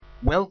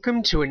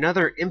Welcome to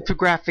another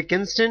Infographic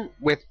Instant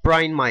with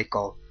Brian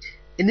Michael.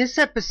 In this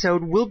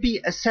episode, we'll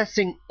be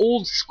assessing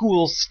old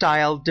school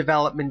style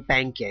development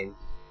banking.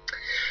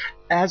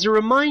 As a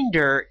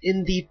reminder,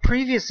 in the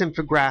previous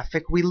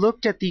infographic, we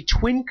looked at the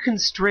twin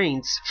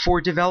constraints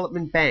for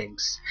development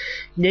banks,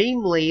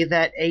 namely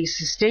that a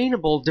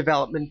sustainable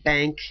development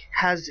bank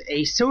has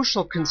a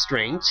social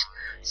constraint,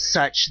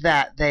 such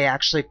that they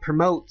actually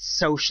promote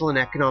social and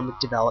economic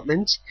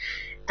development,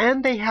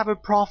 and they have a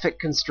profit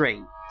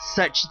constraint,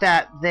 such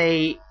that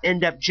they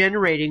end up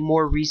generating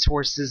more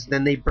resources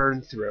than they burn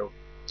through.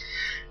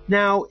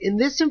 Now, in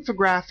this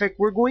infographic,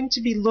 we're going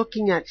to be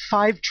looking at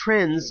 5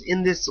 trends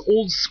in this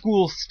old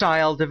school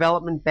style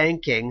development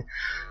banking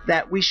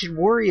that we should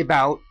worry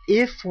about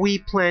if we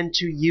plan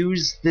to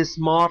use this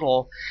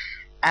model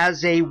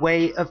as a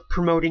way of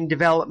promoting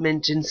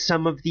development in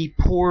some of the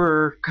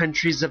poorer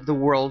countries of the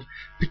world,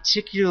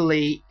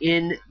 particularly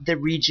in the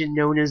region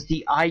known as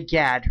the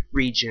IGAD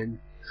region.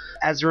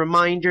 As a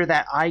reminder,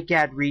 that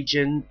IGAD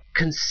region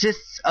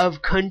consists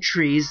of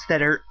countries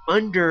that are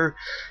under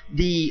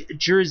the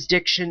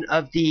jurisdiction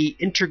of the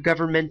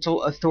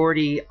Intergovernmental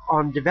Authority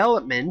on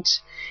Development,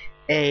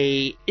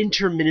 a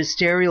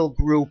interministerial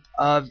group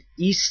of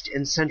East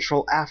and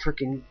Central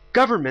African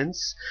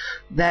governments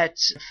that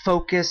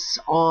focus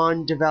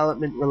on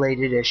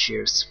development-related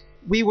issues.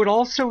 We would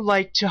also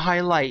like to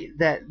highlight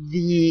that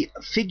the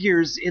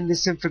figures in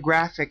this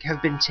infographic have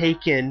been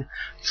taken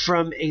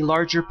from a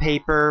larger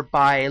paper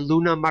by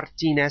Luna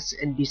Martinez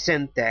and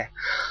Vicente.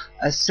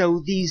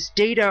 So these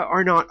data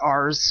are not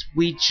ours.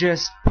 We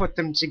just put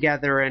them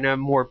together in a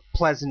more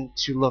pleasant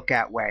to look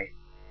at way.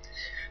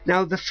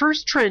 Now, the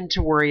first trend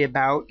to worry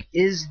about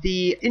is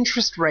the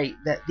interest rate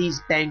that these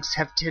banks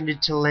have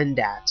tended to lend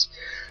at.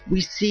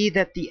 We see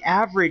that the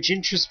average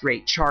interest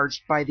rate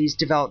charged by these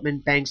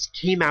development banks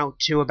came out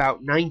to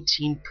about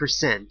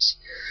 19%.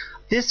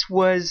 This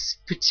was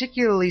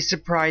particularly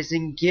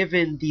surprising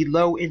given the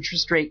low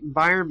interest rate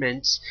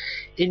environment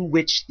in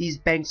which these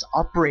banks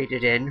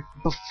operated in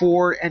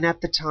before and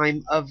at the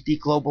time of the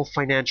global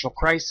financial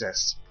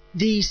crisis.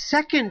 The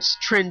second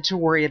trend to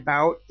worry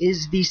about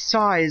is the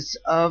size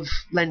of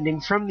lending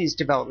from these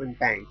development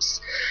banks.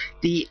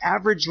 The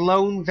average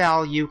loan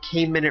value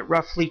came in at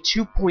roughly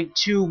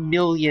 2.2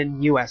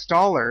 million US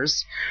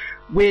dollars,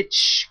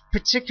 which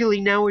particularly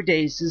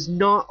nowadays is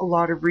not a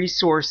lot of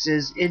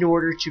resources in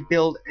order to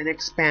build and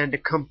expand a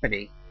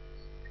company.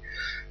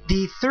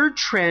 The third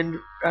trend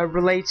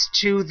relates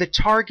to the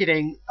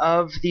targeting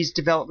of these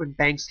development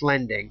banks'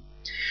 lending.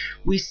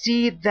 We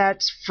see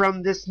that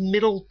from this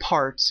middle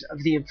part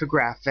of the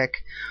infographic,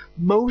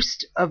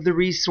 most of the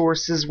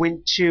resources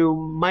went to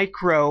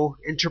micro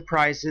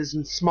enterprises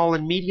and small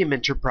and medium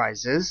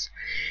enterprises,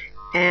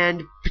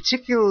 and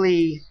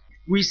particularly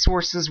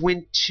resources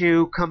went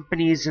to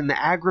companies in the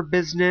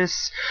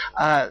agribusiness,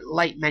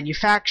 light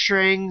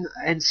manufacturing,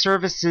 and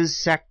services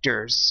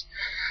sectors.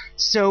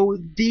 So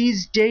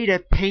these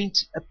data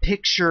paint a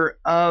picture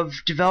of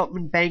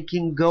development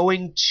banking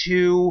going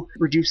to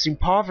reducing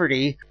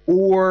poverty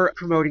or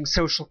promoting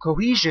social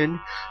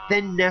cohesion,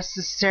 then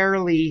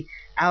necessarily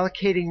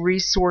allocating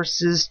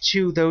resources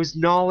to those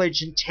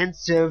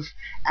knowledge-intensive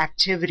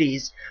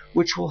activities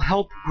which will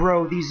help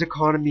grow these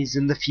economies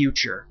in the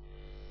future.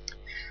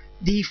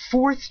 The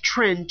fourth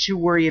trend to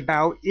worry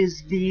about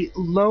is the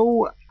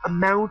low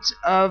amount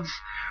of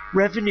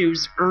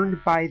revenues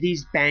earned by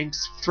these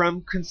banks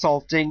from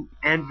consulting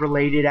and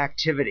related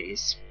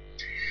activities.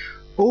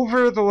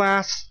 Over the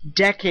last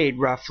decade,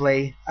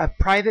 roughly,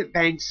 private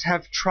banks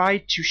have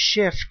tried to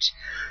shift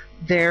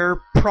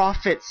their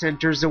profit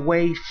centers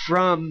away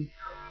from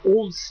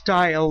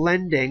old-style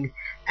lending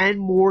and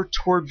more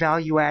toward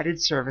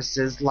value-added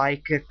services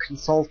like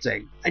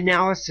consulting,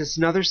 analysis,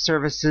 and other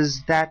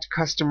services that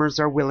customers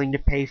are willing to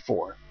pay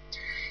for.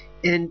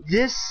 And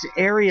this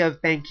area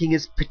of banking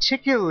is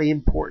particularly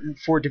important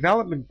for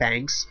development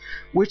banks,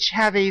 which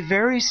have a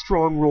very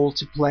strong role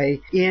to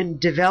play in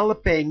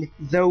developing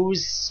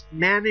those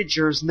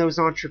managers and those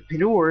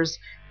entrepreneurs,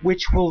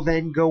 which will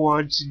then go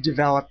on to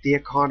develop the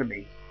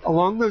economy.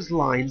 Along those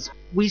lines,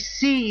 we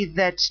see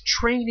that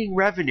training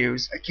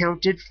revenues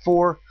accounted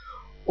for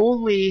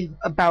only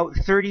about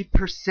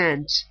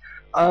 30%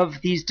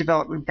 of these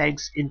development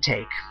banks'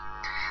 intake.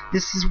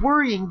 This is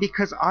worrying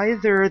because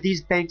either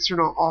these banks are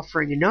not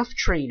offering enough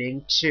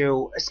training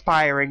to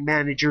aspiring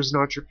managers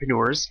and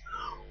entrepreneurs,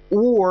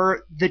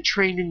 or the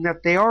training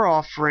that they are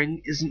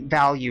offering isn't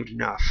valued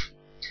enough.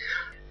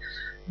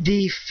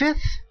 The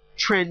fifth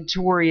trend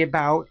to worry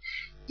about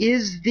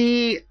is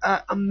the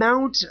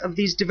amount of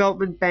these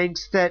development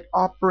banks that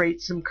operate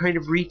some kind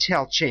of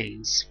retail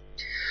chains.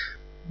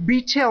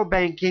 Retail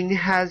banking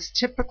has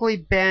typically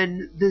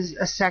been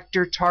a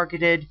sector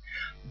targeted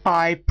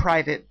by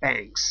private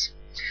banks.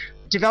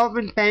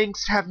 Development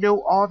banks have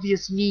no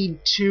obvious need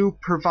to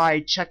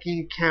provide checking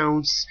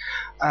accounts,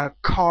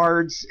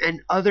 cards,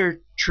 and other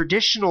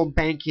traditional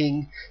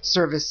banking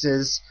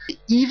services.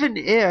 Even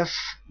if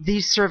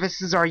these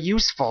services are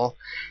useful,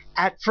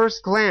 at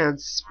first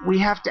glance, we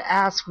have to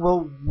ask,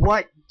 well,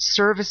 what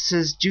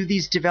services do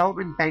these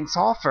development banks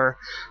offer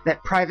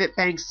that private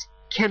banks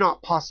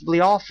cannot possibly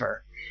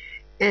offer?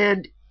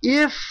 And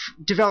if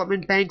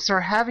development banks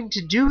are having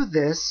to do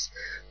this,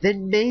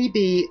 then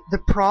maybe the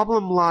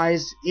problem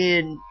lies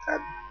in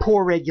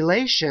poor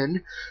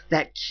regulation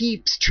that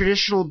keeps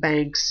traditional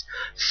banks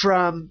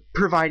from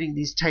providing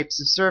these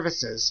types of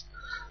services.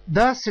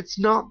 Thus, it's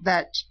not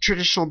that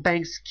traditional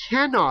banks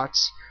cannot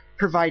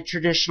provide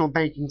traditional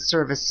banking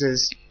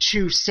services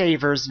to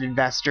savers and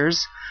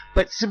investors,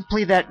 but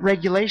simply that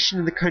regulation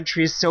in the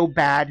country is so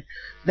bad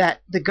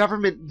that the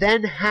government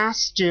then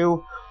has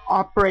to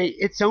operate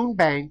its own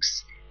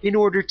banks in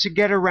order to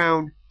get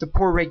around the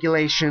poor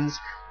regulations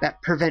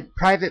that prevent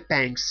private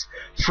banks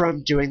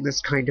from doing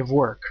this kind of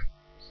work.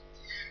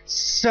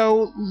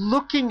 So,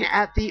 looking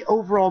at the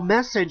overall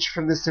message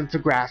from this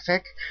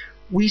infographic,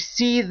 we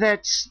see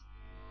that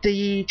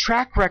the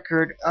track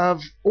record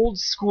of old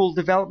school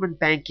development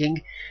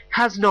banking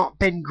has not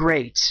been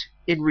great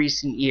in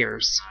recent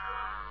years.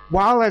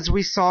 While, as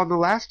we saw in the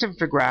last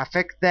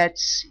infographic, that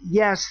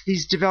yes,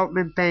 these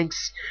development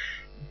banks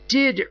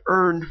did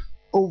earn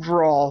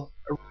overall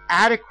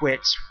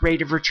adequate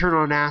rate of return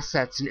on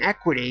assets and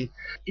equity,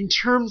 in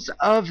terms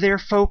of their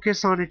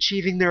focus on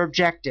achieving their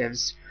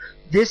objectives,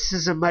 this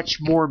is a much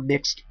more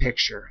mixed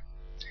picture.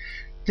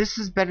 This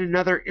has been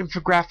another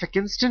Infographic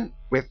Instant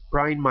with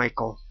Brian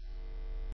Michael.